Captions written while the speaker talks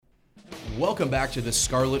Welcome back to the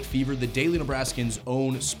Scarlet Fever, the Daily Nebraskan's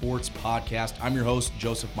own sports podcast. I'm your host,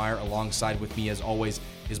 Joseph Maier. Alongside with me, as always,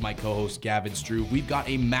 is my co-host, Gavin Struve. We've got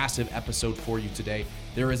a massive episode for you today.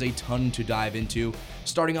 There is a ton to dive into.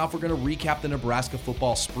 Starting off, we're going to recap the Nebraska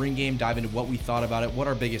football spring game, dive into what we thought about it, what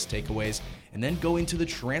our biggest takeaways, and then go into the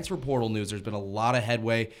transfer portal news. There's been a lot of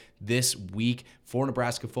headway this week for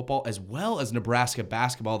Nebraska football as well as Nebraska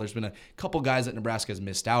basketball. There's been a couple guys that Nebraska has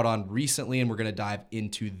missed out on recently, and we're going to dive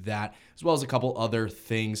into that as well as a couple other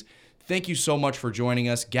things. Thank you so much for joining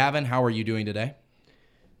us. Gavin, how are you doing today?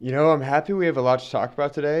 You know, I'm happy we have a lot to talk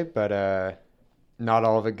about today, but not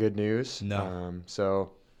all of it good news. No.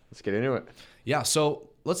 So let's get into it. Yeah, so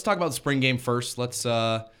let's talk about the spring game first. Let's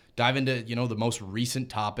dive into, the most recent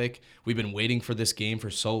topic. We've been waiting for this game for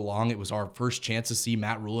so long. It was our first chance to see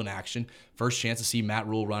Matt Rule in action, first chance to see Matt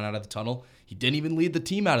Rule run out of the tunnel. He didn't even lead the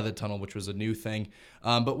team out of the tunnel, which was a new thing.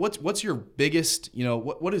 But what's your biggest,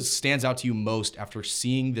 what stands out to you most after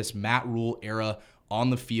seeing this Matt Rule era on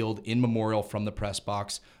the field in Memorial from the press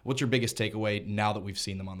box? What's your biggest takeaway now that we've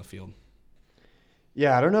seen them on the field?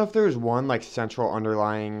 Yeah, I don't know if there's one central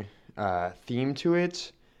underlying theme to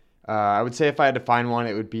it. I would say if I had to find one,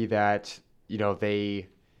 it would be that, they've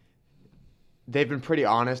been pretty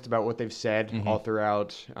honest about what they've said all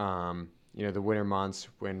throughout, the winter months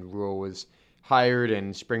when Rule was hired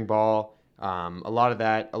and spring ball. A lot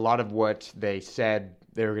of what they said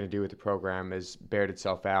they were going to do with the program has bared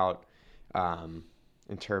itself out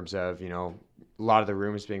in terms of, a lot of the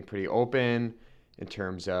rooms being pretty open in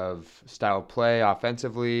terms of style of play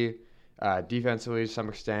offensively, defensively to some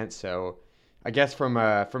extent. So I guess from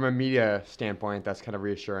a media standpoint, that's kind of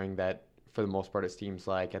reassuring that for the most part, it seems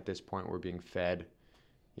like at this point we're being fed,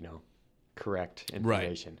 correct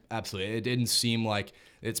information. Right. Absolutely. It didn't seem like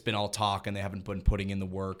it's been all talk and they haven't been putting in the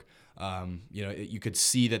work. You could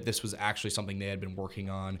see that this was actually something they had been working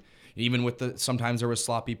on. Even with sometimes there was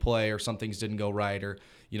sloppy play or some things didn't go right or,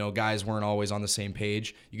 guys weren't always on the same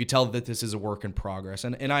page. You could tell that this is a work in progress.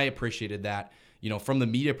 And I appreciated that, from the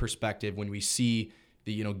media perspective, when we see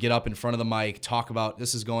the, get up in front of the mic, talk about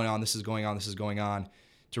this is going on, this is going on, this is going on,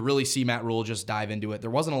 to really see Matt Rule just dive into it. There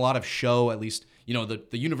wasn't a lot of show, at least, the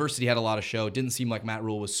university had a lot of show. It didn't seem like Matt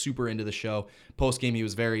Rule was super into the show. Post-game, he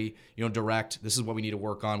was very, direct. This is what we need to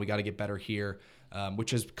work on. We got to get better here,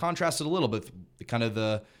 which has contrasted a little bit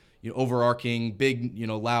the overarching big,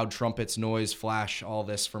 loud trumpets, noise, flash, all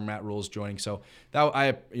this from Matt Rule's joining. So that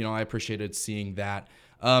I appreciated seeing that.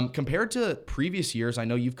 Compared to previous years, I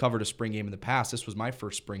know you've covered a spring game in the past. This was my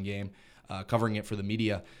first spring game, covering it for the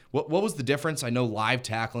media. What was the difference? I know live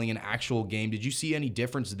tackling, an actual game. Did you see any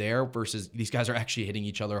difference there versus these guys are actually hitting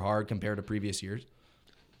each other hard compared to previous years?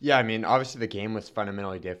 Yeah, I mean, obviously the game was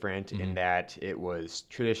fundamentally different in that it was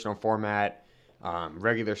traditional format,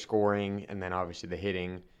 regular scoring, and then obviously the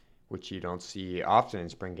hitting, which you don't see often in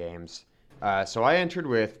spring games. So I entered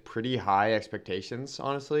with pretty high expectations,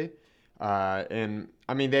 honestly. And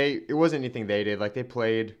I mean, it wasn't anything they did. Like they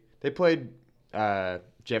played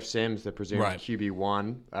Jeff Sims, the presumed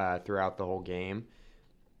QB1, throughout the whole game.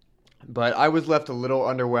 But I was left a little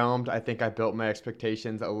underwhelmed. I think I built my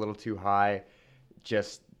expectations a little too high,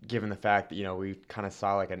 just given the fact that, we kind of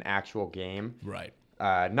saw like an actual game. Right.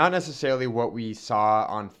 Not necessarily what we saw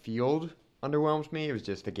on field underwhelmed me. It was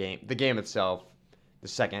just the game. The game itself, the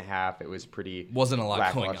second half, it was pretty wasn't a lot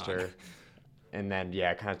lackluster. going on. And then,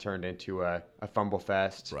 it kind of turned into a fumble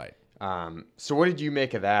fest. Right. So what did you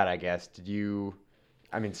make of that, I guess?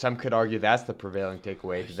 Some could argue that's the prevailing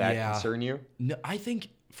takeaway. Did that concern you? No, I think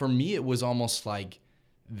for me it was almost like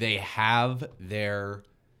they have their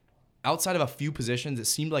 – outside of a few positions, it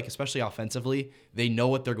seemed like, especially offensively, they know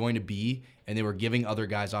what they're going to be, and they were giving other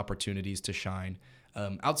guys opportunities to shine.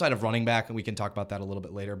 Outside of running back, and we can talk about that a little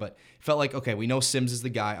bit later, but it felt like, okay, we know Sims is the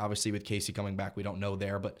guy. Obviously, with Casey coming back, we don't know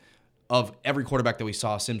there, but of every quarterback that we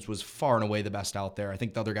saw, Sims was far and away the best out there. I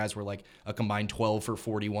think the other guys were like a combined 12 for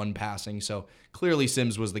 41 passing, so clearly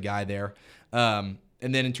Sims was the guy there.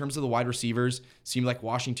 And then in terms of the wide receivers, seemed like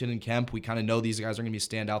Washington and Kemp, we kind of know these guys are going to be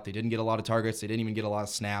stand out. They didn't get a lot of targets. They didn't even get a lot of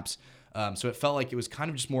snaps. So it felt like it was kind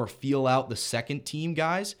of just more feel out the second team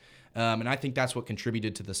guys, and I think that's what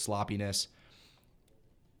contributed to the sloppiness.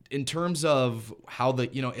 In terms of how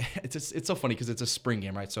it's so funny because it's a spring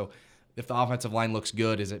game, right? So if the offensive line looks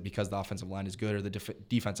good, is it because the offensive line is good or the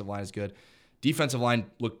defensive line is good? Defensive line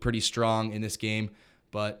looked pretty strong in this game,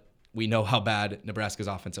 but we know how bad Nebraska's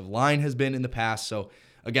offensive line has been in the past. So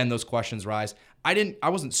again, those questions rise. I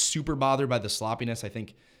wasn't super bothered by the sloppiness. I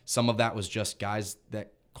think some of that was just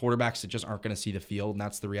quarterbacks that just aren't going to see the field, and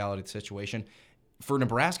that's the reality of the situation. For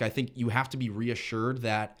Nebraska, I think you have to be reassured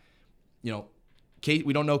that,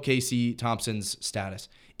 we don't know Casey Thompson's status.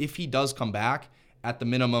 if he does come back, at the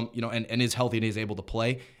minimum, and is healthy and is able to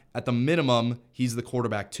play, at the minimum, he's the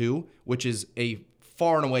quarterback 2, which is a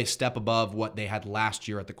far and away step above what they had last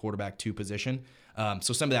year at the quarterback 2 position.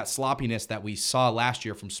 So some of that sloppiness that we saw last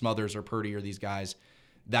year from Smothers or Purdy or these guys,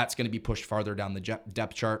 that's going to be pushed farther down the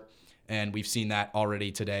depth chart. And we've seen that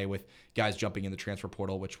already today with guys jumping in the transfer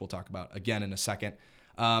portal, which we'll talk about again in a second.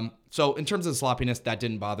 So in terms of the sloppiness, that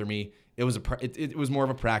didn't bother me. It was more of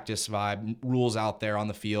a practice vibe, rules out there on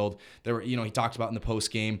the field. There were, he talked about in the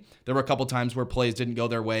post game, there were a couple times where plays didn't go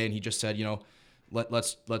their way, and he just said,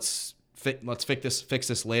 let's fix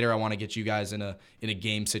this later. I want to get you guys in a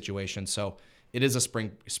game situation. So it is a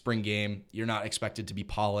spring game. You're not expected to be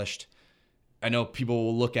polished. I know people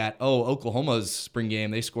will look at, Oklahoma's spring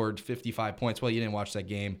game, they scored 55 points. Well, you didn't watch that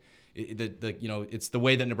game. It's the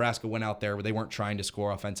way that Nebraska went out there where they weren't trying to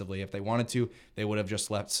score offensively. If they wanted to, they would have just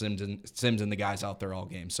left Sims and the guys out there all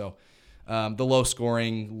game. So the low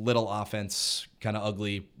scoring, little offense, kind of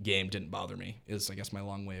ugly game didn't bother me. Is I guess my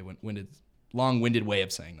long-winded way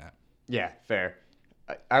of saying that. Yeah, fair.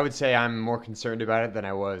 I would say I'm more concerned about it than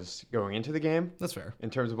I was going into the game. That's fair. In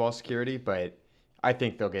terms of ball security, but I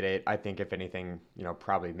think they'll get it. I think if anything,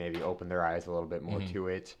 probably maybe open their eyes a little bit more to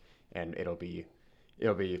it, and it'll be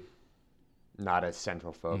not a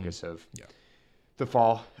central focus of the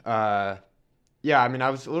fall. I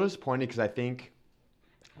was a little disappointed because I think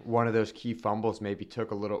one of those key fumbles maybe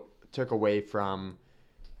took away from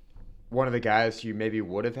one of the guys who maybe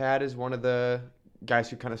would have had as one of the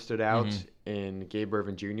guys who kind of stood out in Gabe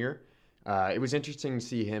Irvin Jr. It was interesting to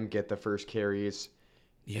see him get the first carries.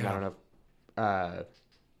 Yeah. I don't know.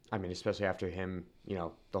 Especially after him,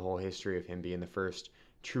 the whole history of him being the first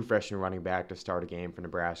true freshman running back to start a game for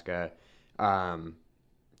Nebraska.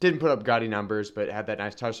 Didn't put up gaudy numbers, but had that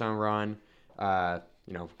nice touchdown run. Got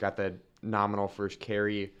the nominal first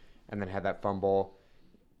carry and then had that fumble.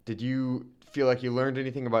 Did you feel like you learned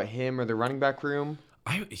anything about him or the running back room?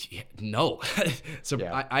 No. So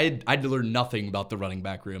yeah. I had to learn nothing about the running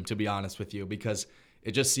back room, to be honest with you, because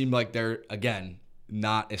it just seemed like they're, again,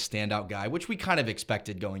 not a standout guy, which we kind of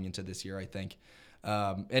expected going into this year, I think.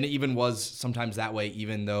 And it even was sometimes that way,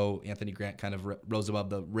 even though Anthony Grant kind of rose above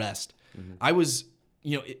the rest. Mm-hmm. I was,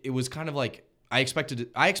 it was kind of like I expected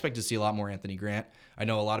to see a lot more Anthony Grant. I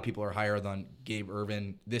know a lot of people are higher than Gabe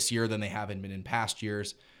Irvin this year than they have been in past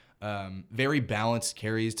years. Very balanced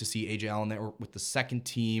carries to see A.J. Allen there with the second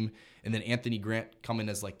team, and then Anthony Grant coming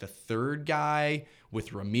as like the third guy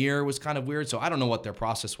with Ramir was kind of weird. So I don't know what their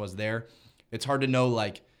process was there. It's hard to know,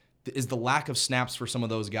 like, is the lack of snaps for some of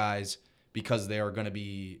those guys because they are going to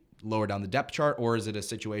be lower down the depth chart, or is it a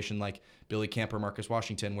situation like Billy Camp or Marcus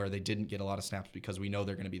Washington where they didn't get a lot of snaps because we know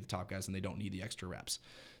they're going to be the top guys and they don't need the extra reps?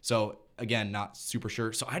 So again, not super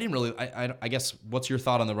sure. So I didn't really, I guess, what's your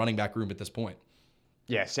thought on the running back room at this point?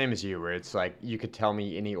 Yeah, same as you, where it's like you could tell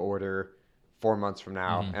me any order 4 months from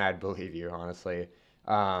now, and I'd believe you, honestly.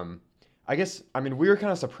 I guess, we were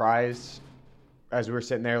kind of surprised as we were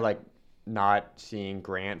sitting there, like, not seeing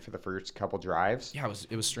Grant for the first couple drives. Yeah,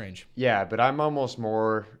 it was strange. Yeah, but I'm almost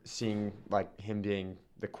more seeing, like, him being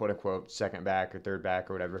the quote-unquote second back or third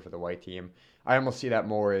back or whatever for the white team. I almost see that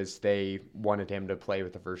more as they wanted him to play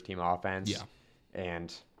with the first-team offense. Yeah.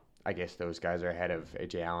 And I guess those guys are ahead of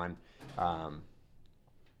A.J. Allen.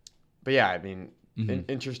 But yeah,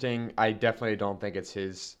 interesting. I definitely don't think it's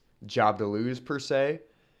his job to lose per se,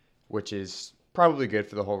 which is probably good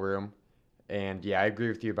for the whole room. And yeah, I agree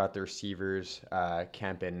with you about the receivers.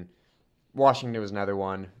 Kemp and Washington was another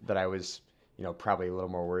one that I was, probably a little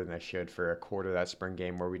more worried than I should for a quarter of that spring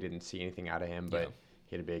game where we didn't see anything out of him, but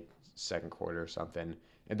he had a big second quarter or something.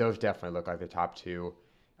 And those definitely look like the top two.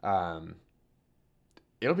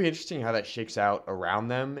 It'll be interesting how that shakes out around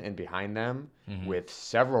them and behind them with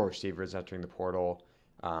several receivers entering the portal.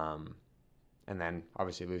 And then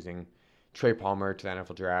obviously losing Trey Palmer to the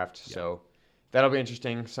NFL draft. Yeah. So that'll be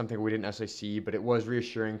interesting, something we didn't necessarily see, but it was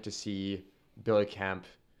reassuring to see Billy Kemp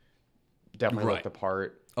definitely look the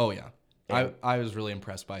part. Oh, yeah. I was really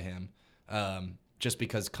impressed by him just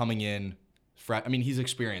because coming in, he's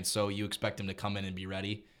experienced, so you expect him to come in and be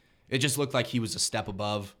ready. It just looked like he was a step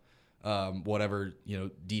above whatever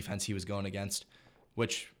defense he was going against,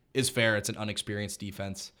 which is fair. It's an unexperienced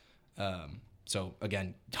defense. So,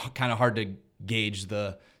 again, kind of hard to gauge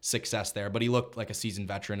the success there, but he looked like a seasoned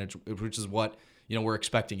veteran, which is what we're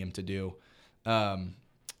expecting him to do. In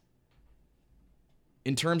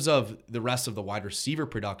terms of the rest of the wide receiver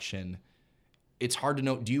production, it's hard to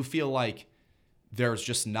know. Do you feel like there's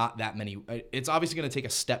just not that many? It's obviously going to take a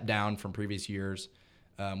step down from previous years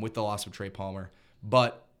with the loss of Trey Palmer,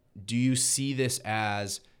 but do you see this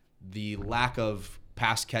as the lack of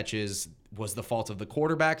pass catches was the fault of the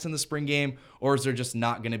quarterbacks in the spring game, or is there just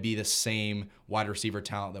not going to be the same wide receiver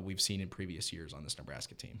talent that we've seen in previous years on this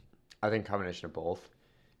Nebraska team? I think combination of both.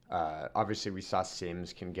 Obviously, we saw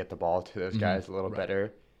Sims can get the ball to those guys a little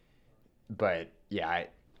better. But, yeah,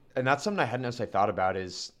 and that's something I hadn't necessarily thought about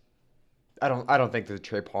is I don't think there's a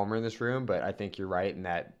Trey Palmer in this room, but I think you're right in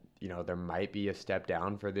that, there might be a step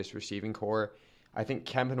down for this receiving core. I think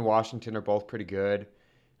Kemp and Washington are both pretty good.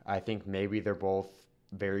 I think maybe they're both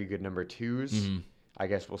very good number twos. I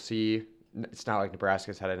guess we'll see. It's not like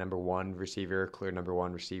Nebraska's had a number one receiver, clear number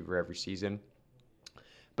one receiver every season.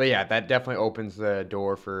 But yeah, that definitely opens the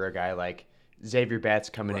door for a guy like Xavier Betts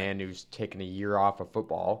coming in who's taken a year off of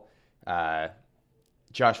football.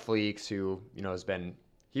 Josh Fleeks, who,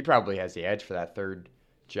 he probably has the edge for that third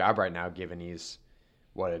job right now, given he's,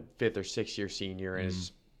 a 5th or 6th year senior and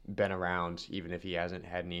has been around, even if he hasn't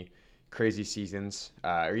had any crazy seasons.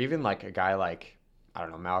 Or even like a guy like, I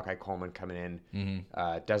don't know, Malachi Coleman coming in.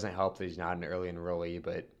 Doesn't help that he's not an early enrollee,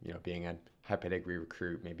 but, being a high pedigree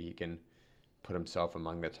recruit, maybe he can put himself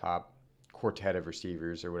among the top quartet of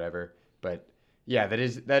receivers or whatever. But yeah, that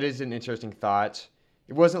is an interesting thought.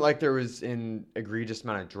 It wasn't like there was an egregious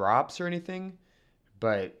amount of drops or anything,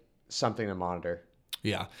 but something to monitor.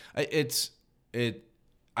 Yeah,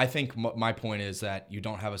 I think my point is that you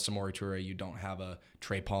don't have a Samori Toure, you don't have a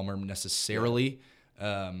Trey Palmer necessarily.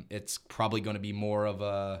 It's probably going to be more of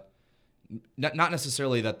a not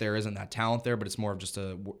necessarily that there isn't that talent there, but it's more of just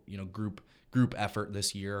a group effort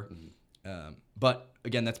this year. But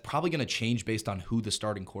again, that's probably going to change based on who the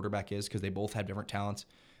starting quarterback is because they both have different talents.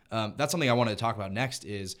 That's something I wanted to talk about next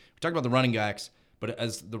is we talked about the running backs, but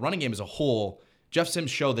as the running game as a whole, Jeff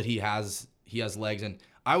Sims showed that he has legs, and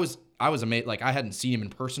I was amazed. Like I hadn't seen him in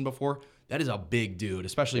person before. That is a big dude,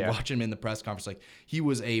 especially watching him in the press conference. Like he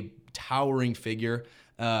was a towering figure.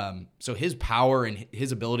 So his power and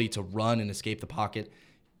his ability to run and escape the pocket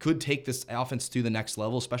could take this offense to the next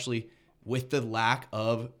level, especially with the lack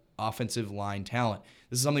of offensive line talent.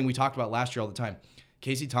 This is something we talked about last year all the time.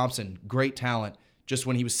 Casey Thompson, great talent. Just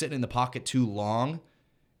when he was sitting in the pocket too long,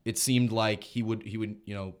 it seemed like he would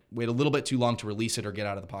wait a little bit too long to release it or get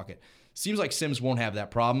out of the pocket. Seems like Sims won't have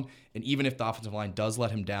that problem, and even if the offensive line does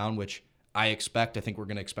let him down, which I think we're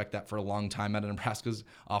going to expect that for a long time out of Nebraska's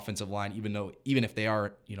offensive line, even if they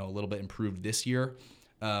are a little bit improved this year.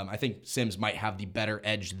 I think Sims might have the better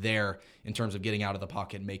edge there in terms of getting out of the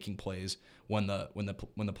pocket and making plays when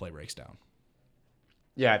the play breaks down.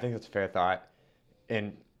 Yeah, I think that's a fair thought.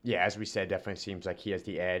 And yeah, as we said, definitely seems like he has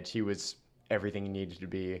the edge. He was everything he needed to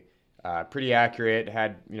be. Pretty accurate.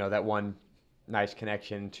 Had that one nice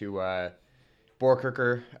connection to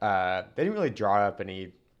Borkerker. They didn't really draw up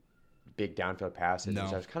any big downfield passes. No.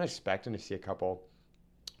 So I was kind of expecting to see a couple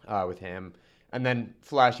with him, and then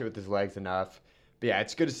flash it with his legs enough. But yeah,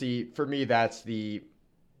 it's good to see. For me, that's the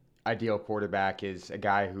ideal quarterback is a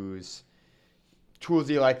guy who's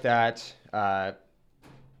toolsy like that. I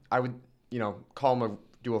would, call him a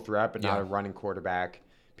dual threat, but not a running quarterback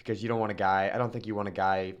because you don't want a guy. I don't think you want a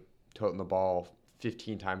guy toting the ball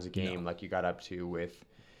 15 times a game like you got up to with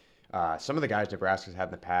some of the guys Nebraska's had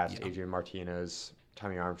in the past, Adrian Martinez,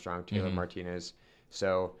 Tommy Armstrong, Taylor Martinez.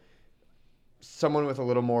 So someone with a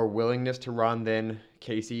little more willingness to run than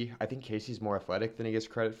Casey. I think Casey's more athletic than he gets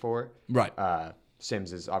credit for. Right.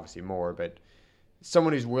 Sims is obviously more, but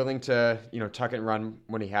someone who's willing to, tuck it and run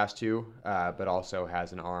when he has to, but also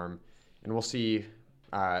has an arm. And we'll see.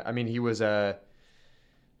 He was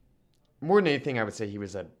more than anything, I would say he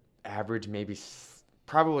was an average,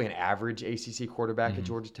 probably an average ACC quarterback at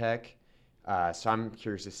Georgia Tech. So I'm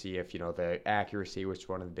curious to see if, the accuracy, which is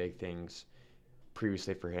one of the big things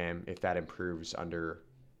previously for him, if that improves under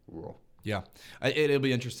Rule. Yeah, it'll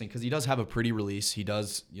be interesting because he does have a pretty release. He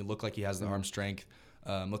does look like he has the arm strength.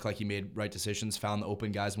 Look like he made right decisions, found the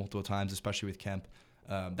open guys multiple times, especially with Kemp.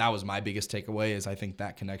 That was my biggest takeaway is I think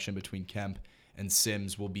that connection between Kemp and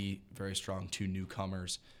Sims will be very strong, two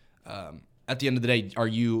newcomers. At the end of the day, are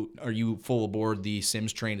you full aboard the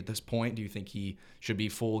Sims train at this point? Do you think he should be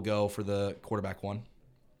full go for the quarterback one?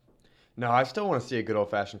 No, I still want to see a good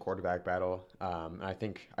old-fashioned quarterback battle. I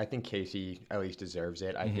think Casey at least deserves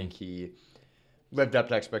it. I think he lived up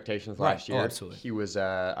to expectations last year. Oh, absolutely. He was,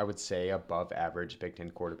 I would say, above average Big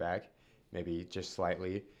Ten quarterback, maybe just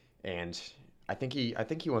slightly. And I think he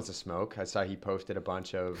wants to smoke. I saw he posted a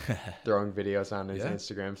bunch of throwing videos on his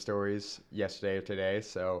Instagram stories yesterday or today.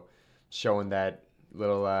 So showing that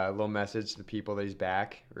little message to the people that he's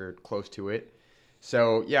back or close to it.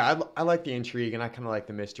 So, yeah, I like the intrigue, and I kind of like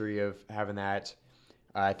the mystery of having that.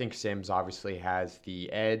 I think Sims obviously has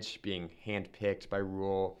the edge, being handpicked by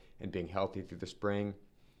Rule and being healthy through the spring.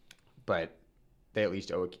 But they at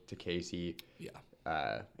least owe it to Casey. Yeah.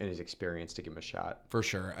 And his experience to give him a shot. For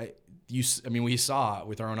sure. We saw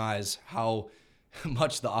with our own eyes how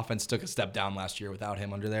much the offense took a step down last year without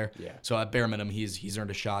him under there. Yeah. So at bare minimum, he's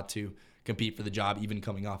earned a shot to compete for the job, even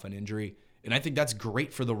coming off an injury. And I think that's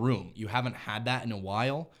great for the room. You haven't had that in a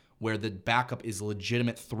while where the backup is a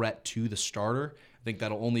legitimate threat to the starter. I think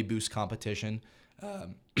that'll only boost competition.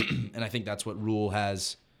 And I think that's what Rule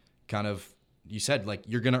has kind of, you said, like,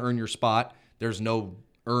 you're going to earn your spot. There's no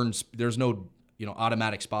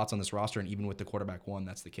automatic spots on this roster. And even with the quarterback one,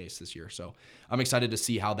 that's the case this year. So I'm excited to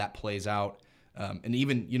see how that plays out. And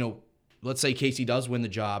even, let's say Casey does win the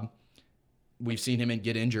job. We've seen him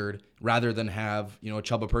get injured. Rather than have, a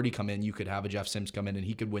Chuba Purdy come in, you could have a Jeff Sims come in and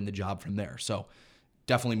he could win the job from there. So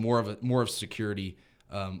definitely more of security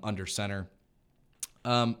under center.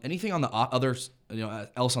 Anything on the others,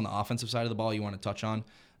 else on the offensive side of the ball you want to touch on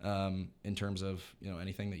in terms of,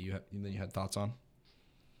 anything that you had thoughts on?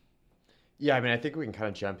 Yeah, I think we can kind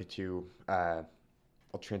of jump into a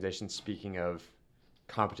transition. Speaking of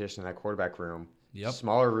competition in that quarterback room,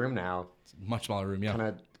 smaller room now. Much smaller room, yeah. Kind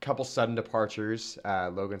of a couple sudden departures,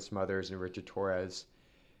 Logan Smothers and Richard Torres.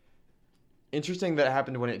 Interesting that it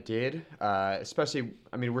happened when it did, especially,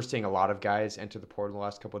 we're seeing a lot of guys enter the portal in the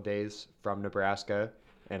last couple of days from Nebraska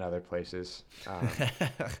and other places,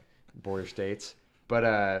 border states. But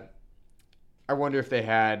I wonder if they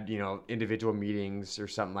had, individual meetings or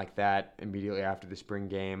something like that immediately after the spring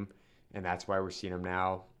game, and that's why we're seeing them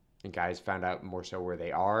now, and guys found out more so where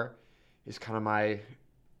they are, is kind of my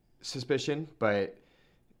suspicion. But,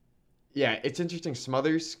 yeah, it's interesting.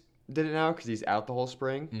 Smothers did it now because he's out the whole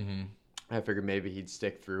spring. Mm-hmm. I figured maybe he'd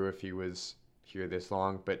stick through if he was here this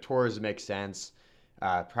long. But Torres makes sense.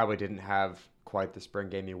 Probably didn't have quite the spring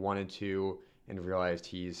game he wanted to, and realized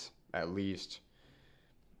he's at least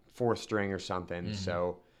fourth string or something. Mm-hmm.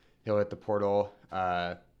 So he'll hit the portal.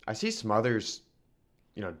 I see Smothers,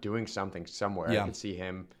 doing something somewhere. Yeah. I can see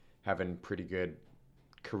him having pretty good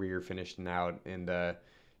career finishing out in the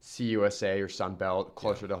CUSA or Sun Belt,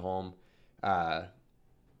 closer to home.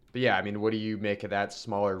 But yeah, what do you make of that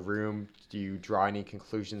smaller room? Do you draw any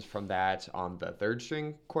conclusions from that on the third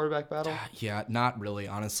string quarterback battle? Yeah, not really,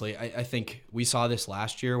 honestly. I think we saw this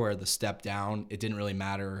last year where the step down, it didn't really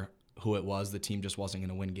matter who it was. The team just wasn't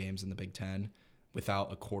going to win games in the Big Ten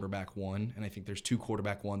without a quarterback one. And I think there's 2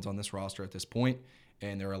 quarterback ones on this roster at this point,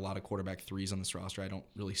 and there are a lot of quarterback 3s on this roster. I don't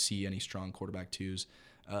really see any strong quarterback 2s.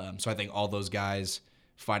 So I think all those guys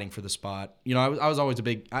fighting for the spot. I was always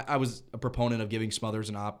I was a proponent of giving Smothers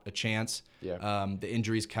a chance. Yeah. The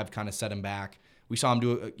injuries have kind of set him back. We saw him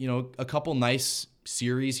do a couple nice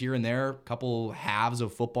series here and there, a couple halves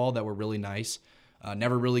of football that were really nice.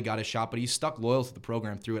 Never really got a shot, but he stuck loyal to the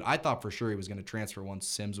program through it. I thought for sure he was going to transfer once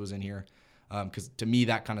Sims was in here, because to me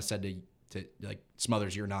that kind of said to like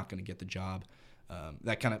Smothers, you're not going to get the job.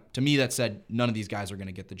 To me that said none of these guys are going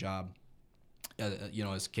to get the job.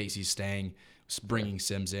 As Casey's staying, bringing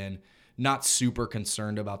Sims in. Not super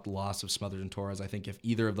concerned about the loss of Smothers and Torres. I think if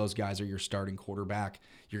either of those guys are your starting quarterback,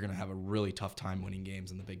 you're going to have a really tough time winning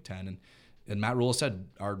games in the Big Ten. And Matt Rule said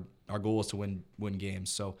our goal is to win games.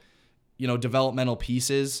 So, developmental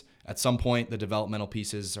pieces, at some point the developmental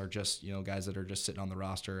pieces are just, guys that are just sitting on the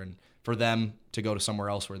roster. And for them to go to somewhere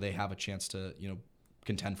else where they have a chance to,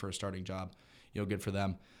 contend for a starting job, good for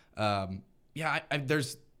them.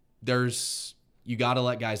 There's you got to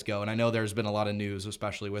let guys go. And I know there's been a lot of news,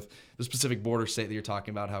 especially with the specific border state that you're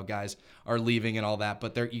talking about, how guys are leaving and all that.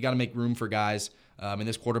 But you got to make room for guys. And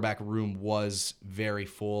this quarterback room was very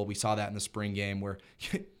full. We saw that in the spring game where,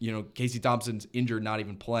 Casey Thompson's injured, not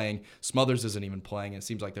even playing. Smothers isn't even playing. It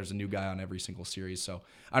seems like there's a new guy on every single series. So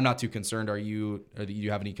I'm not too concerned. Do you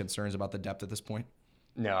have any concerns about the depth at this point?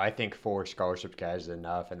 No, I think 4 scholarship guys is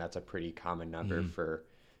enough, and that's a pretty common number for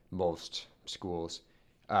most schools.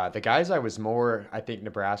 The guys I think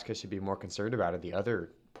Nebraska should be more concerned about are the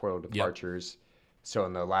other portal departures. Yep. So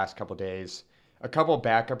in the last couple of days, a couple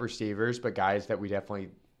backup receivers, but guys that we definitely,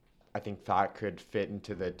 I think, thought could fit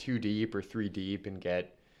into the 2 deep or 3 deep and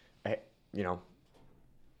get,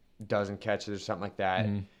 dozen catches or something like that.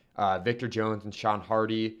 Mm-hmm. Victor Jones and Sean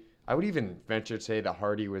Hardy. I would even venture to say that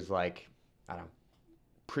Hardy was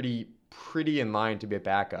pretty in line to be a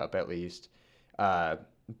backup at least.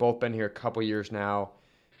 Both been here a couple years now.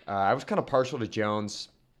 I was kind of partial to Jones.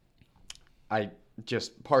 I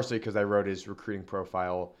just partially because I wrote his recruiting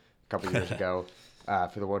profile a couple years ago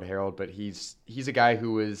for the World Herald, but he's a guy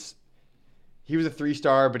who was a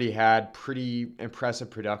 3-star, but he had pretty impressive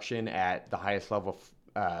production at the highest level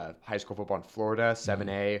of high school football in Florida,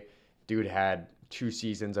 7A. Dude had 2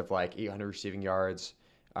 seasons of 800 receiving yards,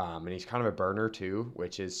 and he's kind of a burner too,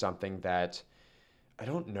 which is something that I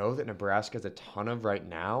don't know that Nebraska has a ton of right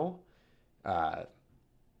now. I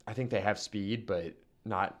think they have speed, but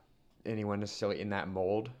not anyone necessarily in that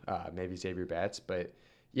mold. Maybe Xavier Betts, but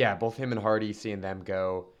yeah, both him and Hardy, seeing them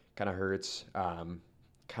go kind of hurts.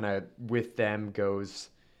 Kind of with them goes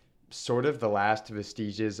sort of the last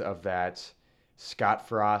vestiges of that Scott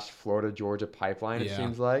Frost, Florida Georgia pipeline. It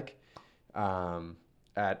seems like,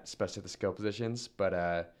 at especially the skill positions.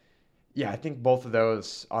 But yeah, I think both of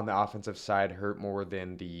those on the offensive side hurt more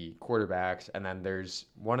than the quarterbacks, and then there's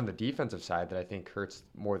one on the defensive side that I think hurts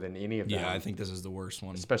more than any of them. Yeah, I think this is the worst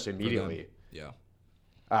one, especially immediately. Yeah,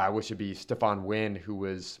 which would be Stephon Wynn, who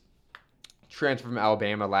was transferred from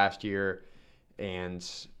Alabama last year, and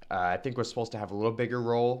I think was supposed to have a little bigger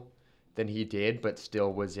role than he did, but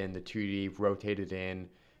still was in the 2D, rotated in,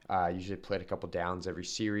 usually played a couple downs every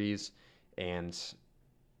series, and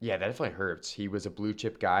yeah, that definitely hurts. He was a blue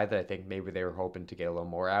chip guy that I think maybe they were hoping to get a little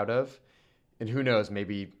more out of, and who knows,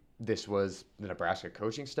 maybe this was the Nebraska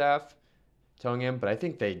coaching staff telling him, but I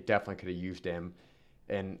think they definitely could have used him,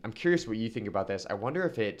 and I'm curious what you think about this. I wonder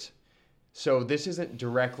if so this isn't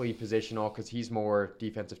directly positional because he's more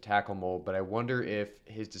defensive tackle mold, but I wonder if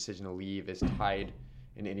his decision to leave is tied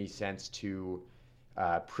in any sense to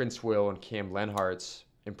Prince Will and Cam Lenhart's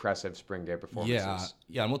impressive spring game performances.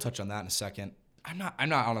 Yeah, and we'll touch on that in a second. I'm not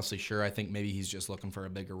honestly sure. I think maybe he's just looking for a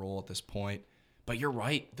bigger role at this point. But you're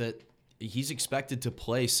right that he's expected to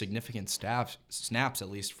play significant snaps, at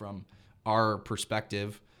least from our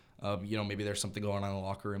perspective. Maybe there's something going on in the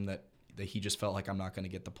locker room that he just felt like I'm not going to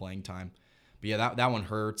get the playing time. But yeah, that one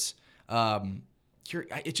hurts.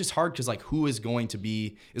 It's just hard because like who is going to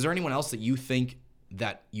be? Is there anyone else that you think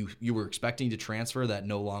that you were expecting to transfer that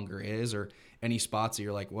no longer is, or any spots that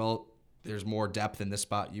you're like, well, there's more depth in this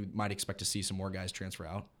spot, you might expect to see some more guys transfer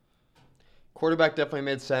out? Quarterback definitely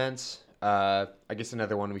made sense. I guess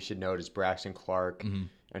another one we should note is Braxton Clark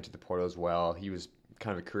entered the portal as well. He was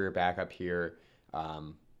kind of a career backup here.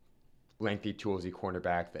 Lengthy, toolsy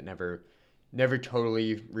cornerback that never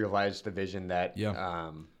totally realized the vision that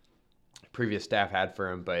previous staff had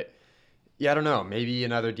for him. But yeah, I don't know. Maybe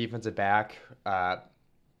another defensive back.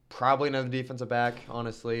 Probably another defensive back,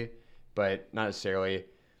 honestly, but not necessarily.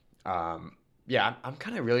 Yeah, I'm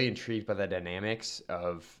kind of really intrigued by the dynamics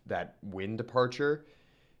of that Wynn departure.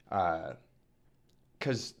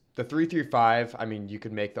 Because the 3-3-5, I mean, you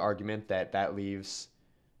could make the argument that leaves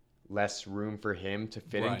less room for him to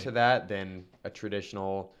fit into that than a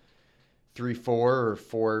traditional 3-4 or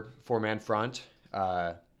four-man front. So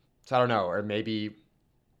I don't know. Or maybe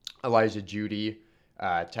Elijah Judy,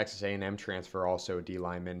 Texas A&M transfer, also a D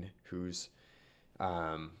lineman who's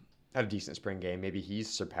had a decent spring game. Maybe he's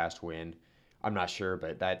surpassed Wynn. I'm not sure,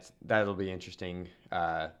 but that'll be interesting.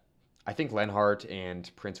 I think Lenhart and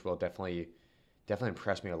Prince will definitely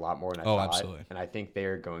impress me a lot more than I thought. Absolutely. And I think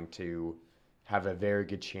they're going to have a very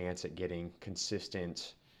good chance at getting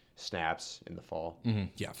consistent snaps in the fall. Mm-hmm.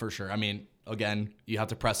 Yeah, for sure. I mean, again, you have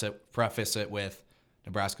to preface it with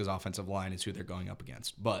Nebraska's offensive line is who they're going up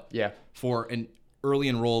against. But yeah, for an early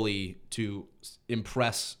enrollee to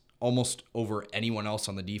impress almost over anyone else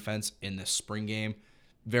on the defense in this spring game,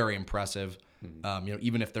 very impressive. Mm-hmm.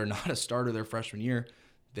 Even if they're not a starter their freshman year,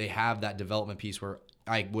 they have that development piece where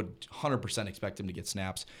I would 100% expect them to get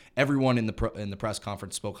snaps. Everyone in the press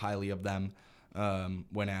conference spoke highly of them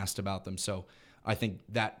when asked about them. So I think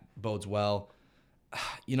that bodes well.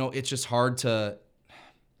 It's just hard to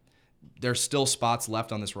 – there's still spots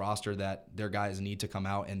left on this roster that their guys need to come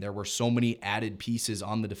out, and there were so many added pieces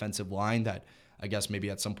on the defensive line that I guess maybe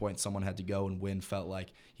at some point someone had to go, and Wynn felt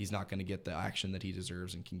like he's not going to get the action that he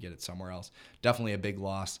deserves and can get it somewhere else. Definitely a big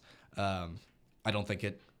loss. I don't think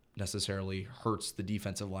it necessarily hurts the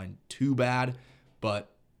defensive line too bad,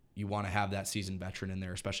 but you want to have that seasoned veteran in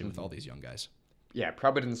there, especially with all these young guys. Yeah,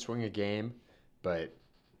 probably didn't swing a game, but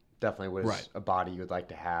definitely was a body you would like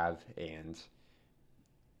to have, and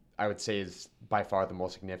I would say is by far the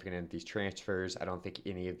most significant of these transfers. I don't think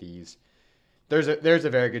any of these – there's a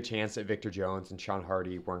very good chance that Victor Jones and Sean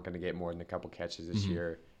Hardy weren't going to get more than a couple catches this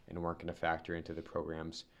year and weren't going to factor into the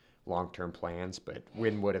program's long-term plans, but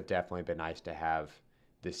Wynn would have definitely been nice to have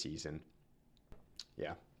this season.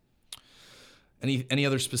 Yeah. Any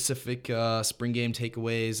other specific spring game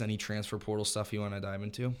takeaways, any transfer portal stuff you want to dive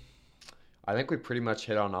into? I think we pretty much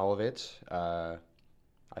hit on all of it. I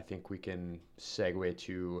think we can segue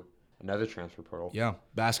to another transfer portal. Yeah,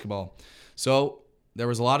 basketball. So there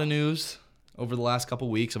was a lot of news over the last couple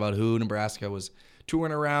weeks about who Nebraska was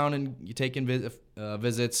touring around and taking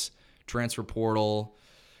visits, transfer portal,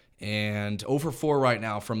 and over 4 right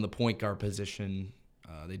now from the point guard position.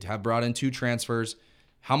 They have brought in 2 transfers.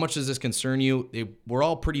 How much does this concern you? They were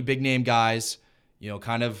all pretty big-name guys.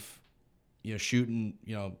 kind of, shooting,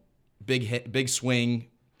 big hit, big swing,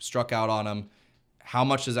 struck out on him. How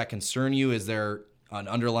much does that concern you? Is there an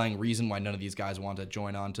underlying reason why none of these guys want to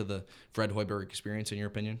join on to the Fred Hoiberg experience, in your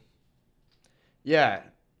opinion? Yeah,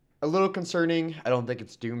 a little concerning. I don't think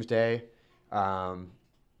it's doomsday.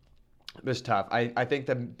 It's tough. I think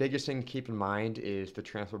the biggest thing to keep in mind is the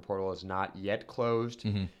transfer portal is not yet closed,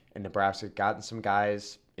 and Nebraska gotten some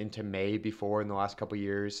guys into May before in the last couple of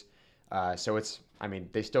years. So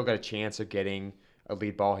they still got a chance of getting a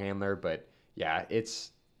lead ball handler, but yeah,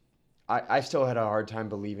 I still had a hard time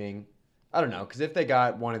believing. I don't know, because if they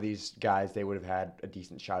got one of these guys, they would have had a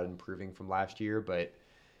decent shot at improving from last year, but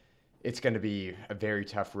it's going to be a very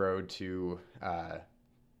tough road to,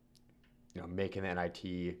 making the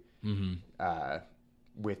NIT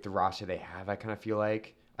with the roster they have. I kind of feel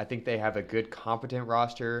like I think they have a good, competent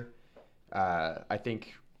roster. I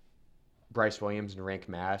think Bryce Williams and Rank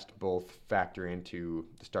Mast both factor into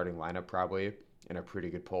the starting lineup probably and are pretty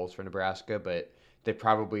good pulls for Nebraska, but they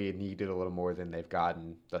probably needed a little more than they've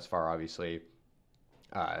gotten thus far, obviously.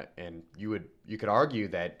 And you could argue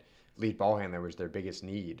that lead ball handler was their biggest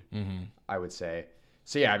need, I would say.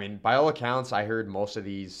 So, yeah, by all accounts, I heard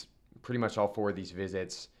pretty much all 4 of these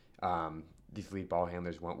visits, these lead ball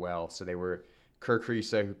handlers went well. So they were Kirk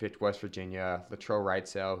Risa, who picked West Virginia, Latrell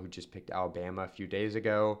Wrightsell, who just picked Alabama a few days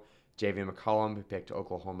ago, J.V. McCollum, who picked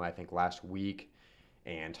Oklahoma, I think, last week,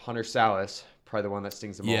 and Hunter Salas, probably the one that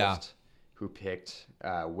stings the most, who picked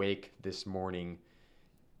Wake this morning.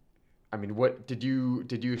 What did you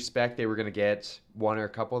expect they were going to get one or a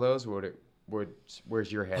couple of those?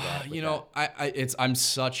 Where's your head at? I'm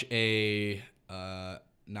such a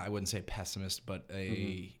I wouldn't say pessimist, but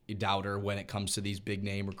a doubter when it comes to these big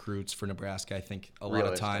name recruits for Nebraska. I think a lot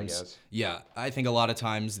of times, I think a lot of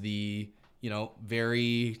times the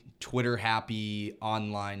very Twitter happy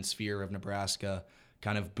online sphere of Nebraska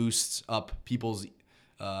kind of boosts up people's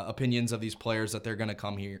opinions of these players that they're going to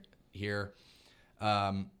come here.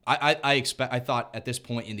 I thought at this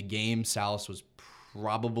point in the game, Salas was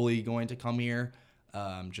probably going to come here,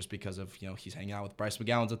 just because of he's hanging out with Bryce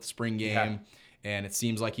McGowan's at the spring game, and it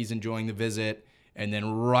seems like he's enjoying the visit. And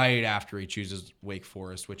then right after he chooses Wake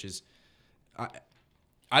Forest, which is,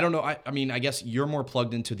 I don't know. I guess you're more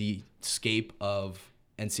plugged into the scape of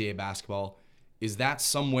NCAA basketball. Is that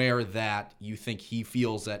somewhere that you think he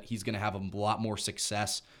feels that he's going to have a lot more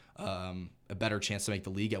success, a better chance to make the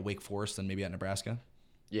league at Wake Forest than maybe at Nebraska?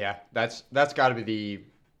 Yeah, that's got to be the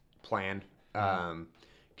plan. Because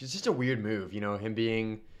it's just a weird move, him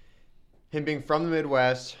being from the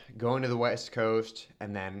Midwest, going to the West Coast,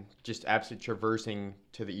 and then just absolutely traversing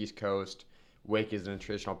to the East Coast. Wake is a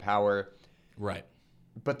traditional power. Right.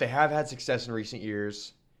 But they have had success in recent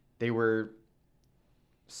years. They were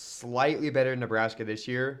slightly better in Nebraska this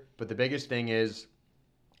year, but the biggest thing is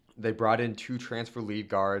they brought in 2 transfer lead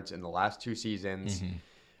guards in the last 2 seasons.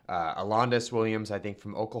 Alondas Williams, I think,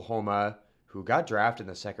 from Oklahoma, who got drafted in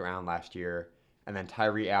the second round last year, and then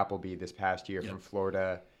Tyree Appleby this past year from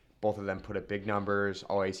Florida. Both of them put up big numbers,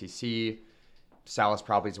 all ACC. Salas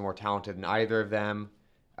probably is more talented than either of them.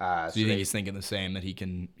 So you think he's thinking the same, that he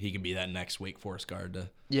can be that next Wake Forest guard to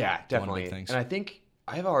definitely. And I think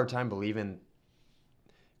I have a hard time believing,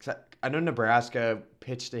 because I know Nebraska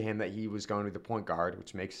pitched to him that he was going to be the point guard,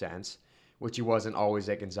 which makes sense, which he wasn't always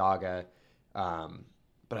at Gonzaga.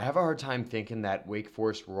 But I have a hard time thinking that Wake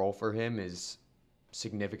Forest role for him is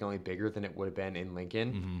significantly bigger than it would have been in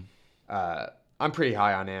Lincoln. I'm pretty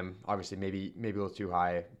high on him. Obviously, maybe a little too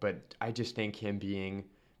high, but I just think him being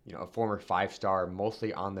a former 5-star,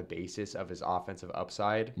 mostly on the basis of his offensive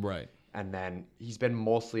upside. Right. And then he's been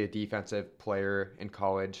mostly a defensive player in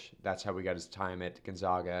college. That's how we got his time at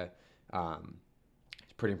Gonzaga. He's a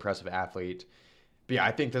pretty impressive athlete. But yeah,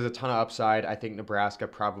 I think there's a ton of upside. I think Nebraska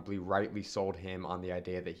probably rightly sold him on the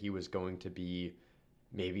idea that he was going to be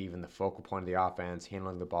maybe even the focal point of the offense,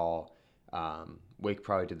 handling the ball. Wake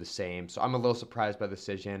probably did the same. So I'm a little surprised by the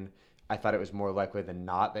decision. I thought it was more likely than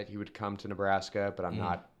not that he would come to Nebraska, but I'm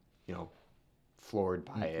not, floored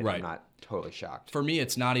by it. Right. I'm not totally shocked. For me,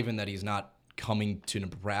 it's not even that he's not coming to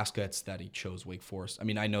Nebraska. It's that he chose Wake Forest.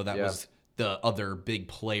 I know that was the other big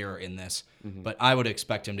player in this, but I would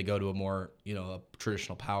expect him to go to a more, a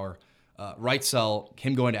traditional power. Wrightsell,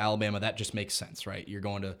 him going to Alabama, that just makes sense, right? You're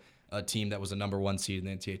going to a team that was a number 1 seed in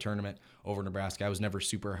the NCAA tournament over Nebraska. I was never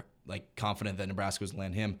super confident that Nebraska was going to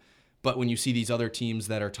land him. But when you see these other teams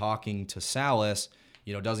that are talking to Salas,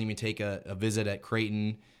 doesn't even take a visit at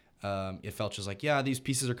Creighton, it felt just like, these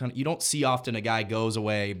pieces are kind of, you don't see often a guy goes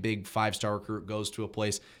away, big 5-star recruit, goes to a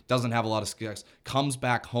place, doesn't have a lot of success, comes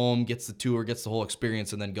back home, gets the tour, gets the whole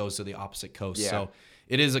experience, and then goes to the opposite coast. So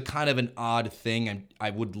it is a kind of an odd thing, and I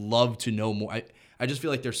would love to know more. I just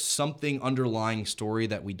feel like there's something underlying story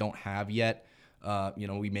that we don't have yet.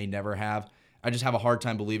 We may never have. I just have a hard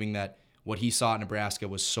time believing that what he saw at Nebraska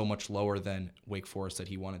was so much lower than Wake Forest that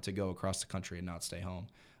he wanted to go across the country and not stay home.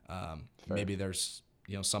 Maybe there's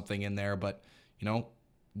something in there, but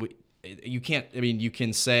you can't. I mean, you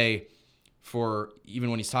can say for even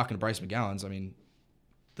when he's talking to Bryce McGowan's. I mean,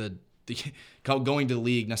 the going to the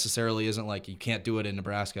league necessarily isn't like you can't do it in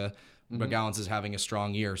Nebraska. Mm-hmm. McGowan's is having a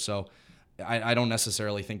strong year, so I don't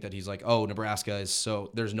necessarily think that he's like, oh, Nebraska is so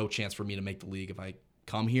there's no chance for me to make the league if I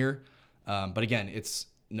come here. But again, it's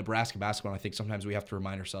Nebraska basketball. And I think sometimes we have to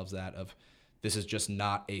remind ourselves that this is just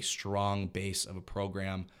not a strong base of a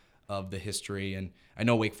program of the history. And I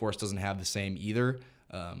know Wake Forest doesn't have the same either,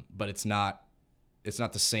 but it's not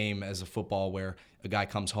the same as a football where a guy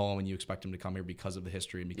comes home and you expect him to come here because of the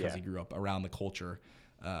history and because he grew up around the culture.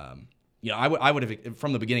 I would have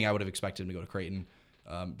from the beginning I would have expected him to go to Creighton.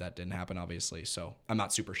 That didn't happen, obviously, so I'm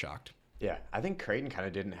not super shocked. Yeah, I think Creighton kind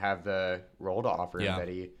of didn't have the role to offer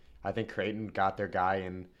him. I think Creighton got their guy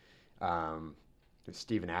in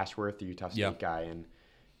Stephen Ashworth, the Utah State guy, and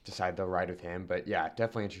decided they'll ride with him. But yeah,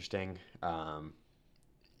 definitely interesting.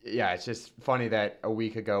 It's just funny that a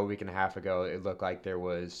week and a half ago, it looked like there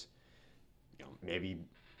was maybe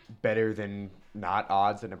better than not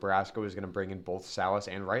odds that Nebraska was going to bring in both Salas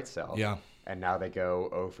and Wrightsell. Yeah. And now they go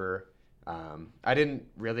over. I didn't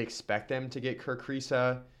really expect them to get Kirk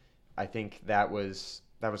Risa. I think that was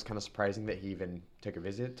kind of surprising that he even took a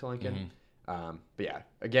visit to Lincoln. Mm-hmm. But yeah,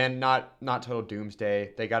 again, not total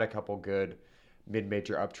doomsday. They got a couple good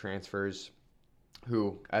mid-major up transfers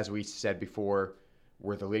who, as we said before,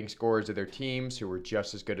 were the leading scorers of their teams, who were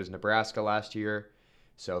just as good as Nebraska last year.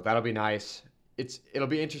 So that'll be nice. It'll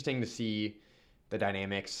be interesting to see the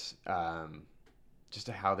dynamics, just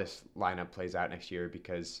to how this lineup plays out next year,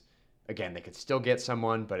 because again, they could still get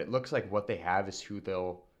someone, but it looks like what they have is who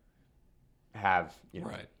they'll have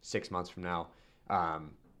 6 months from now.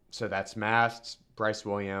 So that's Mast, Bryce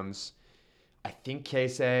Williams, I think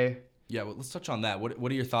Casey. Yeah, well, let's touch on that.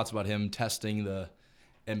 What are your thoughts about him testing the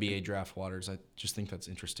NBA draft waters? I just think that's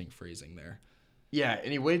interesting phrasing there. Yeah,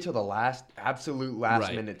 and he waited till the absolute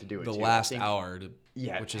last minute to do it. The last hour.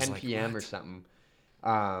 Which 10 p.m. or something.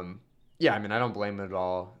 I mean, I don't blame him at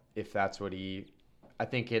all if that's what I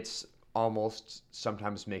think it's almost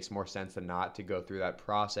sometimes makes more sense than not to go through that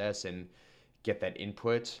process and get that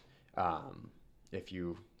input if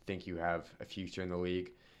you think you have a future in the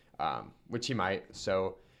league, which he might.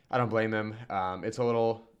 So I don't blame him. It's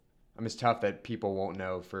tough that people won't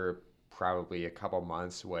know for probably a couple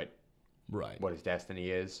months what his destiny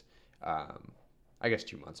is. I guess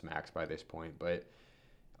 2 months max by this point, but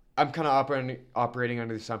I'm kind of operating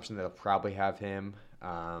under the assumption that they'll probably have him.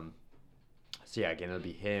 Again, it'll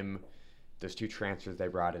be him. Those two transfers they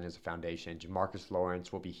brought in as a foundation. Jamarcus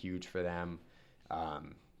Lawrence will be huge for them.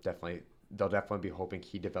 They'll definitely be hoping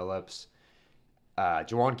he develops.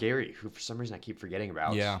 Juwan Gary, who for some reason I keep forgetting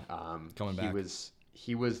about. Yeah, coming back.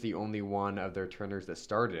 He was the only one of their returners that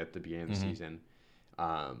started at the beginning of the season.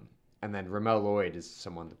 And then Ramel Lloyd is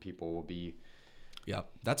someone that people will be. Yeah,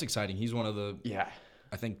 that's exciting. He's one of the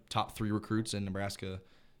I think top 3 recruits in Nebraska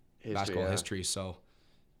basketball history. So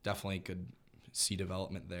definitely could see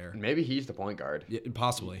development there. Maybe he's the point guard. Yeah,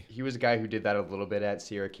 possibly. He was a guy who did that a little bit at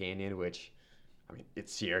Sierra Canyon, which, I mean,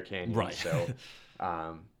 it's Sierra Canyon. Right. So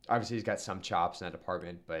obviously he's got some chops in that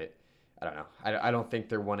department, but I don't know. I don't think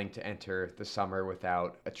they're wanting to enter the summer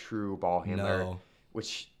without a true ball handler,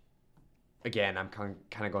 which, again, I'm kind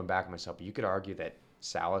of going back on myself, but you could argue that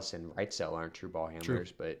Salas and Wrightsell aren't true ball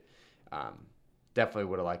handlers, but definitely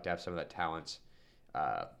would have liked to have some of that talent.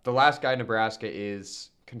 The last guy in Nebraska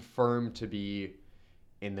is confirmed to be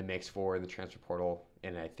in the mix in the transfer portal,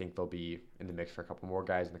 and I think they'll be in the mix for a couple more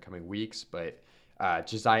guys in the coming weeks. But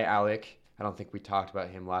Josiah Alec, I don't think we talked about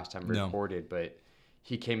him last time we recorded, but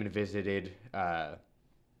he came and visited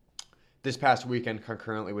this past weekend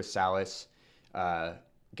concurrently with Salas. Guy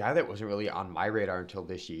that wasn't really on my radar until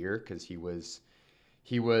this year because he was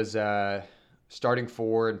starting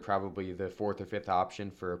 4 and probably the 4th or 5th option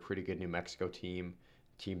for a pretty good New Mexico team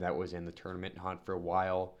that was in the tournament hunt for a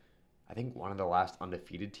while. I think one of the last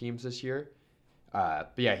undefeated teams this year.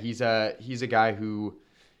 But yeah, he's a guy who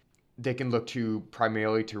they can look to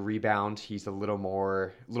primarily to rebound. He's a little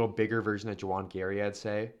bigger version of Juwan Gary, I'd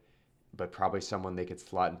say, but probably someone they could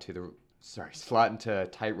slot into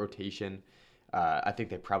tight rotation. I think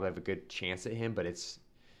they probably have a good chance at him, but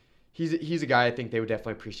he's a guy I think they would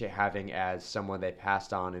definitely appreciate having as someone they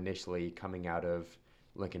passed on initially coming out of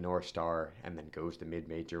Lincoln North Star and then goes the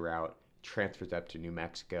mid-major route. transfers up to New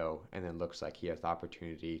Mexico and then looks like he has the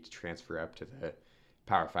opportunity to transfer up to the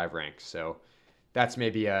Power 5 ranks. So that's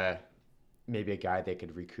maybe a guy they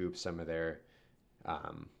could recoup some of their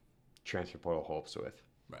transfer portal hopes with.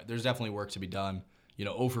 Right. There's definitely work to be done.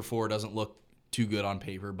 0 for 4 doesn't look too good on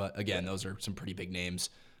paper, but again, those are some pretty big names.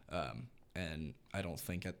 And I don't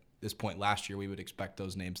think at this point last year we would expect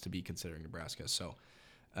those names to be considering Nebraska. So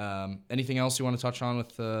anything else you want to touch on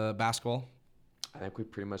with basketball? I think we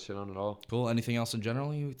pretty much hit on it all. Cool. Anything else in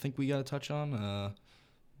general you think we got to touch on?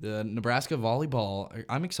 The Nebraska volleyball.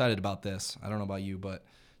 I'm excited about this. I don't know about you, but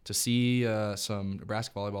to see some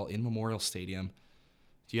Nebraska volleyball in Memorial Stadium,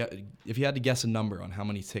 if you had to guess a number on how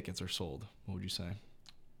many tickets are sold, what would you say?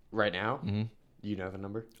 Right now? Mm-hmm. You know the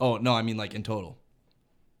number? Oh, no, I mean like in total.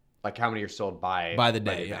 Like how many are sold by the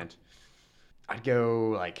day, yeah. Event? I'd go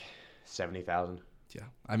like 70,000. Yeah.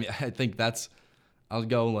 I mean, I think I'll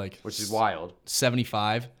go like... Which is wild.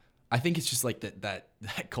 75. I think it's just like that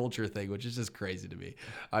culture thing, which is just crazy to me.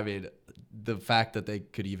 I mean, the fact that they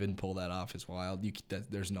could even pull that off is wild.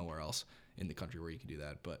 There's nowhere else in the country where you can do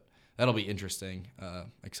that, but that'll be interesting.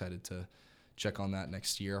 Excited to check on that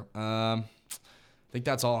next year. I think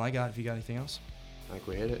that's all I got. If you got anything else? I think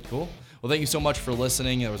we hit it. Cool. Well, thank you so much for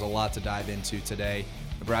listening. There was a lot to dive into today.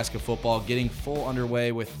 Nebraska football getting full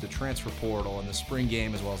underway with the transfer portal and the spring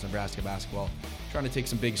game, as well as Nebraska basketball trying to take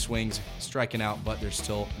some big swings, striking out, but there's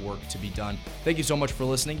still work to be done. Thank you so much for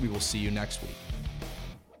listening. We will see you next week.